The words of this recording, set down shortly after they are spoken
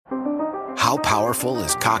How powerful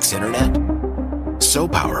is Cox Internet? So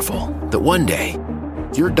powerful that one day,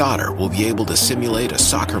 your daughter will be able to simulate a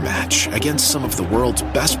soccer match against some of the world's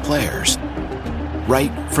best players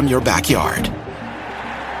right from your backyard.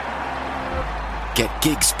 Get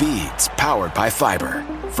gig speeds powered by fiber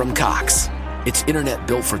from Cox. It's internet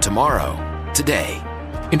built for tomorrow, today.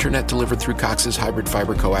 Internet delivered through Cox's hybrid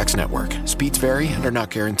fiber coax network. Speeds vary and are not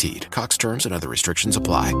guaranteed. Cox terms and other restrictions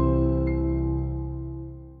apply.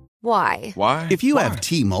 Why? Why? If you have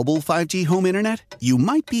T-Mobile 5G home internet, you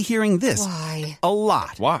might be hearing this Why? a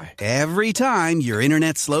lot. Why? Every time your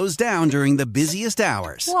internet slows down during the busiest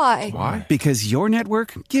hours. Why? Why? Because your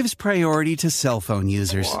network gives priority to cell phone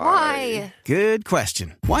users. Why? Good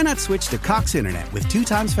question. Why not switch to Cox Internet with 2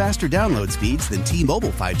 times faster download speeds than T-Mobile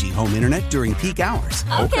 5G home internet during peak hours?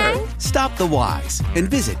 Okay. Stop the whys and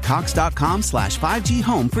visit cox.com/5G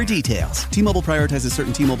home for details. T-Mobile prioritizes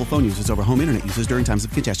certain T-Mobile phone users over home internet users during times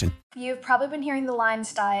of congestion. You've probably been hearing the line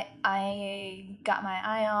I got my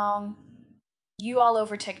eye on you all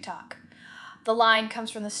over TikTok. The line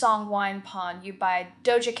comes from the song Wine Pond, you by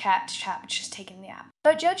Doja Cat, which is taking the app.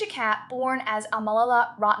 So Doja Cat, born as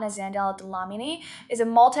Amalala Ratnasandala Dlamini, is a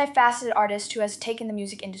multifaceted artist who has taken the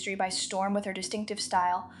music industry by storm with her distinctive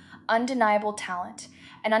style, undeniable talent,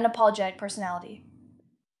 and unapologetic personality.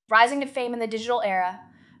 Rising to fame in the digital era,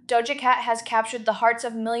 Doja Cat has captured the hearts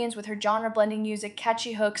of millions with her genre-blending music,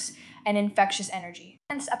 catchy hooks, and infectious energy.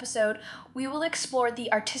 In this episode, we will explore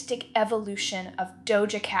the artistic evolution of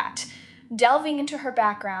Doja Cat, delving into her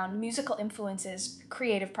background, musical influences,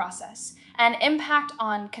 creative process, and impact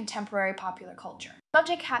on contemporary popular culture.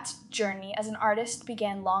 Doja Cat's journey as an artist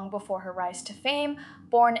began long before her rise to fame.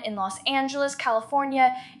 Born in Los Angeles,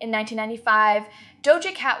 California in 1995,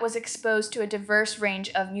 Doja Cat was exposed to a diverse range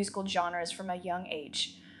of musical genres from a young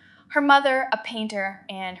age. Her mother, a painter,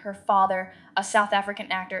 and her father, a South African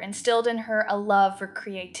actor, instilled in her a love for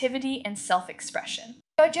creativity and self-expression.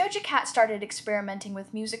 Doja Cat started experimenting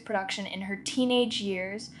with music production in her teenage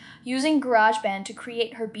years, using GarageBand to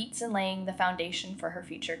create her beats and laying the foundation for her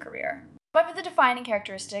future career. One of the defining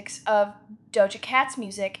characteristics of Doja Cat's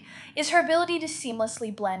music is her ability to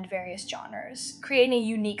seamlessly blend various genres, creating a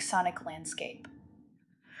unique sonic landscape.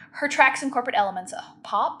 Her tracks incorporate elements of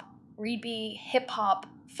pop, R&B, hip-hop,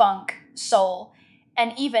 funk, soul,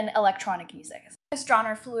 and even electronic music. This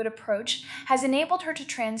genre-fluid approach has enabled her to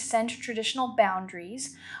transcend traditional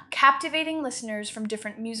boundaries, captivating listeners from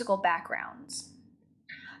different musical backgrounds.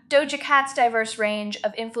 Doja Cat's diverse range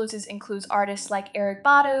of influences includes artists like Erykah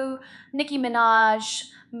Badu, Nicki Minaj,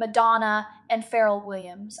 Madonna, and Pharrell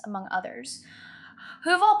Williams, among others, who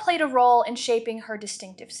have all played a role in shaping her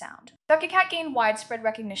distinctive sound. Doja Cat gained widespread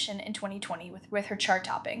recognition in 2020 with her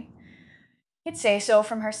chart-topping Hit Say So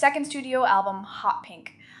from her second studio album, Hot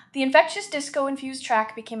Pink. The infectious disco-infused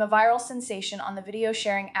track became a viral sensation on the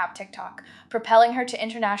video-sharing app TikTok, propelling her to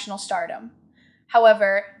international stardom.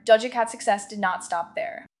 However, Doja Cat's success did not stop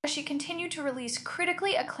there. She continued to release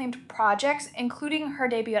critically acclaimed projects, including her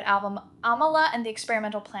debut album, Amala and the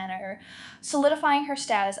Experimental Planner, solidifying her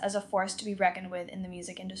status as a force to be reckoned with in the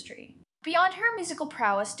music industry. Beyond her musical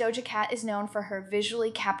prowess, Doja Cat is known for her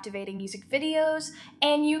visually captivating music videos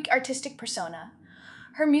and unique artistic persona.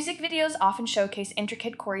 Her music videos often showcase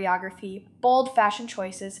intricate choreography, bold fashion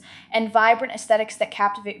choices, and vibrant aesthetics that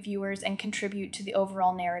captivate viewers and contribute to the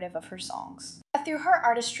overall narrative of her songs. Through her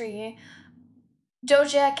artistry,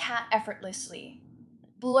 Doja Cat effortlessly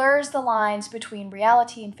blurs the lines between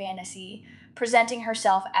reality and fantasy, presenting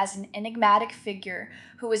herself as an enigmatic figure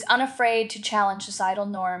who is unafraid to challenge societal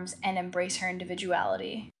norms and embrace her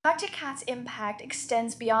individuality. Doja Cat's impact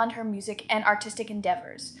extends beyond her music and artistic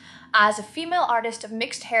endeavors. As a female artist of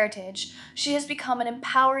mixed heritage, she has become an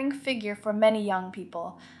empowering figure for many young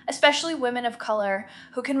people, especially women of color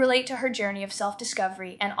who can relate to her journey of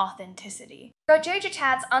self-discovery and authenticity. Doja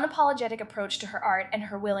Cat's unapologetic approach to her art and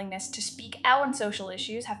her willingness to speak out on social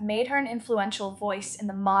issues have made her an influential voice in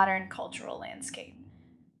the modern cultural landscape.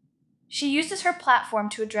 She uses her platform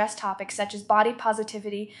to address topics such as body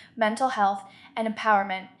positivity, mental health, and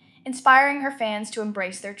empowerment, inspiring her fans to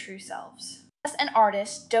embrace their true selves. As an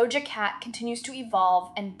artist, Doja Cat continues to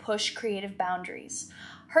evolve and push creative boundaries.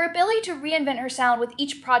 Her ability to reinvent her sound with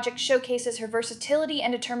each project showcases her versatility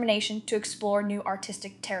and determination to explore new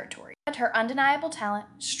artistic territory. With her undeniable talent,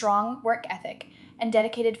 strong work ethic, and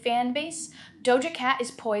dedicated fan base, Doja Cat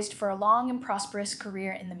is poised for a long and prosperous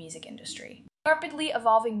career in the music industry. Rapidly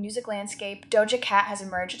evolving music landscape, Doja Cat has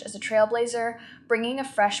emerged as a trailblazer, bringing a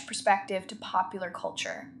fresh perspective to popular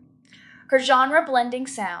culture. Her genre-blending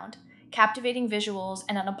sound, captivating visuals,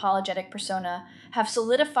 and unapologetic persona have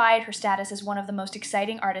solidified her status as one of the most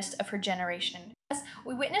exciting artists of her generation. As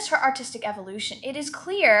we witness her artistic evolution, it is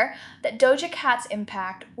clear that Doja Cat's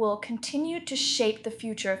impact will continue to shape the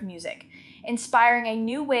future of music, inspiring a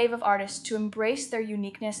new wave of artists to embrace their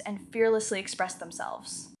uniqueness and fearlessly express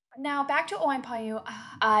themselves. Now, back to Owain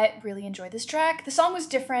I really enjoyed this track. The song was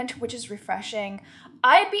different, which is refreshing.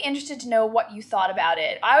 I'd be interested to know what you thought about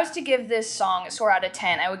it. If I was to give this song a score out of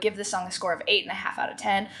 10, I would give this song a score of 8.5 out of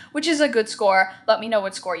 10, which is a good score. Let me know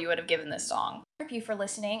what score you would have given this song. Thank you for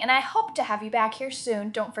listening, and I hope to have you back here soon.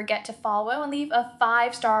 Don't forget to follow and leave a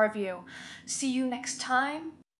 5-star review. See you next time.